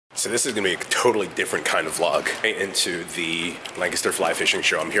So this is gonna be a totally different kind of vlog. Into the Lancaster fly fishing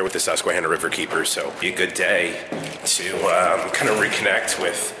show. I'm here with the Susquehanna Riverkeeper, so it'll be a good day to kind of reconnect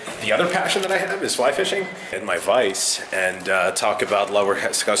with the other passion that I have is fly fishing and my vice, and talk about lower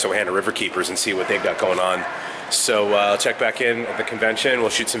Susquehanna Riverkeepers and see what they've got going on. So I'll check back in at the convention.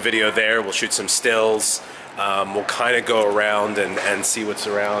 We'll shoot some video there. We'll shoot some stills. We'll kind of go around and see what's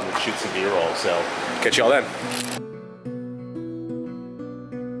around and shoot some B-roll. So catch y'all then.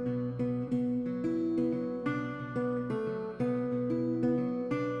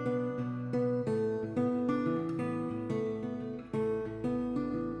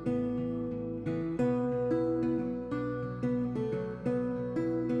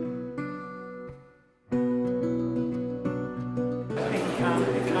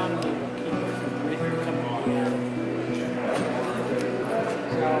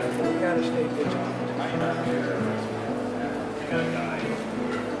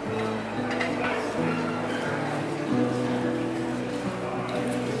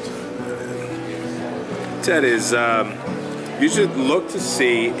 Ted is, you should look to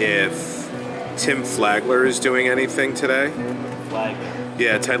see if Tim Flagler is doing anything today. Flagler?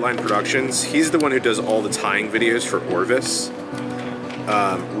 Yeah, Tightline Productions. He's the one who does all the tying videos for Orvis.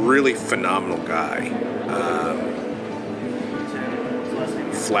 Really phenomenal guy.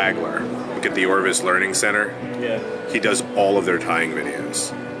 Flagler. Look at the Orvis Learning Center. Yeah. He does all of their tying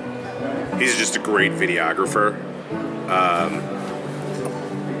videos. He's just a great videographer.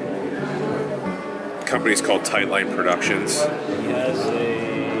 Company's called Tightline Productions. He has a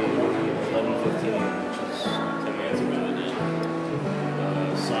 1115, which is 10 minutes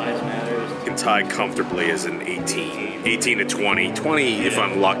ago. Size matters. You can tie comfortably as an 18 to 20. 20 if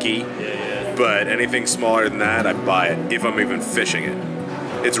I'm lucky. Yeah. But anything smaller than that, I buy it if I'm even fishing it.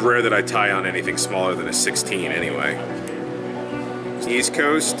 It's rare that I tie on anything smaller than a 16 anyway. East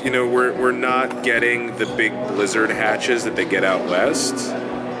Coast, you know, we're not getting the big blizzard hatches that they get out west.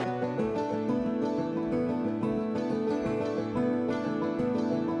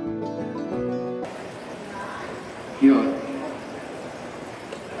 You know,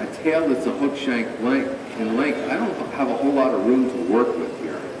 a tail that's a hook shank length, I don't have a whole lot of room to work with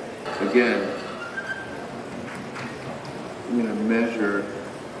here. Again, I'm going to measure.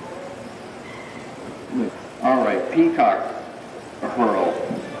 All right, peacock hurl.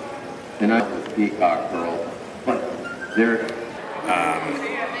 And I was peacock hurl. But there.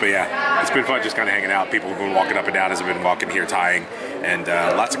 But yeah, it's been fun just kind of hanging out. People have been walking up and down as I've been walking here tying, and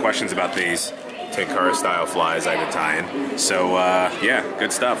lots of questions about these tenkara style flies I've been tying. So yeah,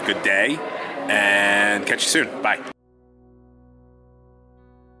 good stuff, good day, and catch you soon. Bye.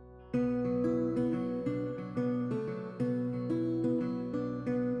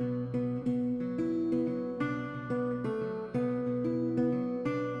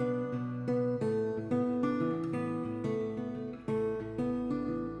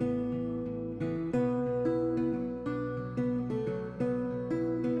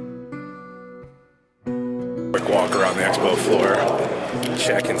 Quick walk around the expo floor,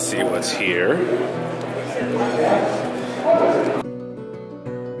 check and see what's here.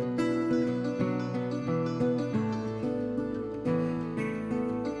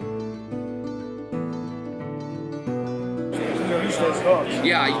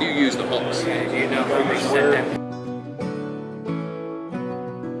 Yeah, I do use the hooks. You know where they set them.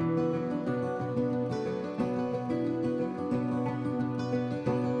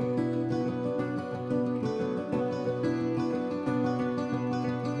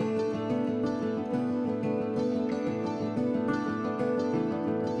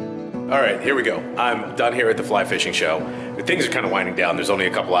 All right, here we go. I'm done here at the fly fishing show. Things are kind of winding down. There's only a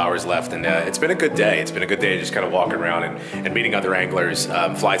couple hours left, and it's been a good day. It's been a good day just kind of walking around and meeting other anglers,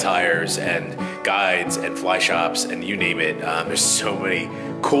 fly tyers and guides and fly shops and you name it. There's so many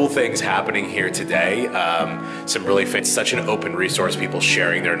cool things happening here today. Some really fits, such an open resource, people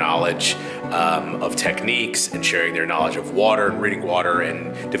sharing their knowledge of techniques and sharing their knowledge of water and reading water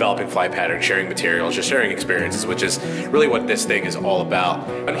and developing fly patterns, sharing materials, just sharing experiences, which is really what this thing is all about.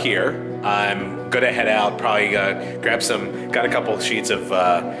 I'm here. I'm gonna head out, probably grab some, got a couple sheets of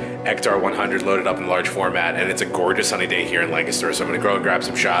Ektar 100 loaded up in large format, and it's a gorgeous sunny day here in Lancaster, so I'm gonna go and grab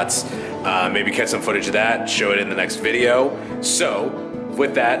some shots, maybe catch some footage of that, show it in the next video. So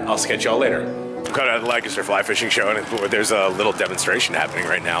with that, I'll sketch y'all later. I'm kind of at the Lancaster fly fishing show, and there's a little demonstration happening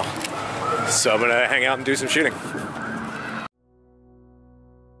right now. So I'm gonna hang out and do some shooting.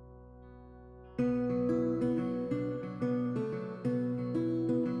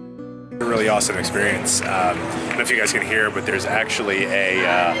 Really awesome experience. I don't know if you guys can hear, but there's actually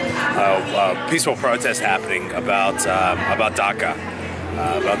a peaceful protest happening about DACA.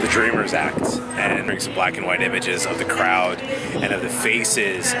 about the Dreamers Act and bring some black and white images of the crowd and of the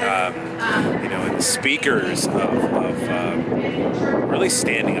faces, and the speakers of really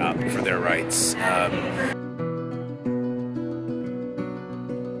standing up for their rights.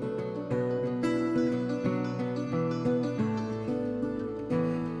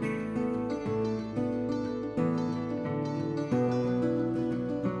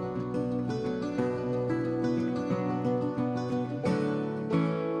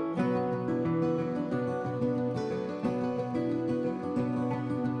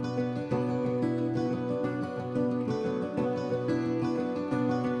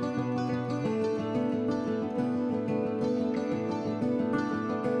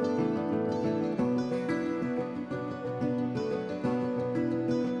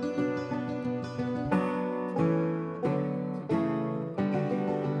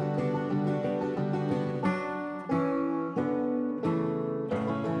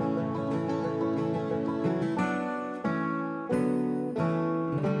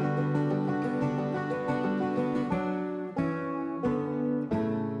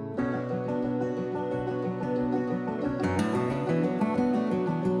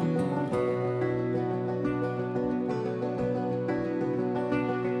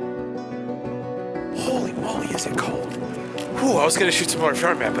 Holy moly, is it cold? Whew, I was gonna shoot some more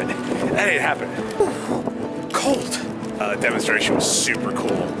front at, but that ain't happening. Whew, cold. Demonstration was super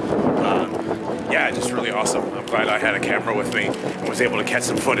cool. Yeah, just really awesome. I'm glad I had a camera with me and was able to catch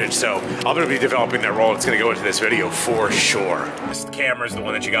some footage. So I'm gonna be developing that role. It's gonna go into this video for sure. This camera is the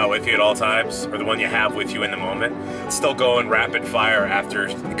one that you got with you at all times, or the one you have with you in the moment. It's still going rapid fire after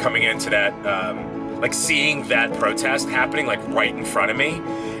coming into that, like seeing that protest happening like right in front of me,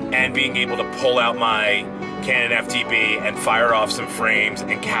 and being able to pull out my Canon FTB and fire off some frames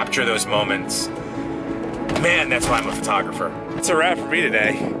and capture those moments. Man, that's why I'm a photographer. It's a wrap for me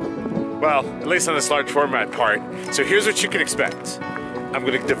today. Well, at least on this large format part. So here's what you can expect. I'm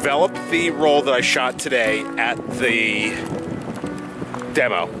gonna develop the roll that I shot today at the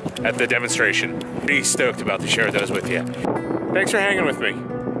demo, at the demonstration. Pretty stoked about to share those with you. Thanks for hanging with me.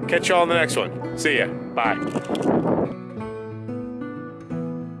 Catch y'all in the next one. See ya. Bye.